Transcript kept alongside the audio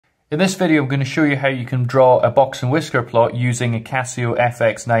In this video I'm going to show you how you can draw a box and whisker plot using a Casio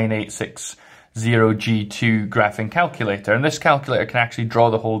FX-9860GII graphing calculator, and this calculator can actually draw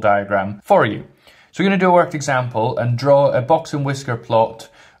the whole diagram for you. So we're going to do a worked example and draw a box and whisker plot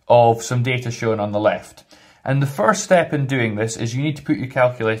of some data shown on the left. And the first step in doing this is you need to put your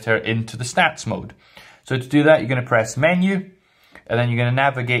calculator into the stats mode. So to do that you're going to press menu, and then you're going to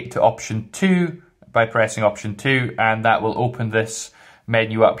navigate to option 2 by pressing option 2, and that will open this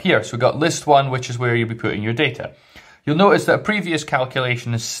menu up here. So we've got list 1, which is where you'll be putting your data. You'll notice that a previous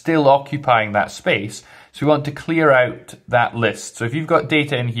calculation is still occupying that space, so we want to clear out that list. So if you've got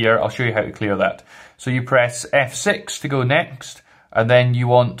data in here, I'll show you how to clear that. So you press F6 to go next, and then you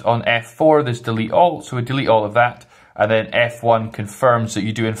want on F4 this delete all, so we delete all of that, and then F1 confirms that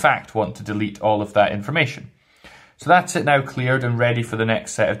you do in fact want to delete all of that information. So that's it now cleared and ready for the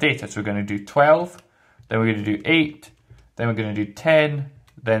next set of data. So we're going to do 12, then we're going to do 8, then we're going to do 10,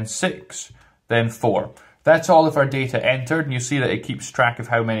 then 6, then 4. That's all of our data entered, and you'll see that it keeps track of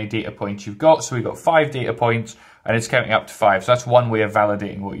how many data points you've got. So we've got 5 data points, and it's counting up to 5. So that's one way of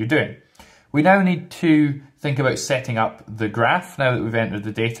validating what you're doing. We now need to think about setting up the graph now that we've entered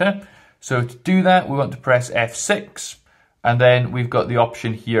the data. So to do that, we want to press F6, and then we've got the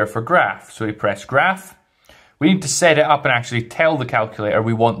option here for graph. So we press graph. We need to set it up and actually tell the calculator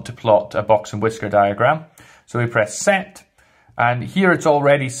we want to plot a box and whisker diagram. So we press set, and here it's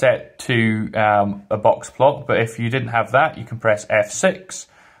already set to a box plot, but if you didn't have that, you can press F6,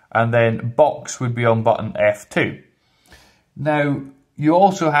 and then box would be on button F2. Now, you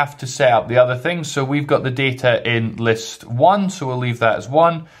also have to set up the other things. So we've got the data in list 1, so we'll leave that as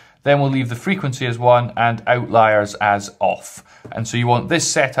 1. Then we'll leave the frequency as 1 and outliers as off. And so you want this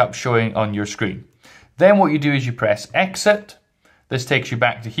setup showing on your screen. Then what you do is you press exit. This takes you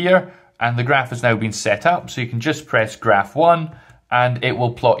back to here, and the graph has now been set up, so you can just press graph 1 and it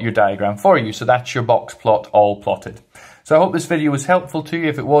will plot your diagram for you. So that's your box plot all plotted. So I hope this video was helpful to you.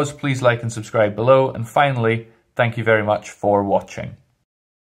 If it was, please like and subscribe below. And finally, thank you very much for watching.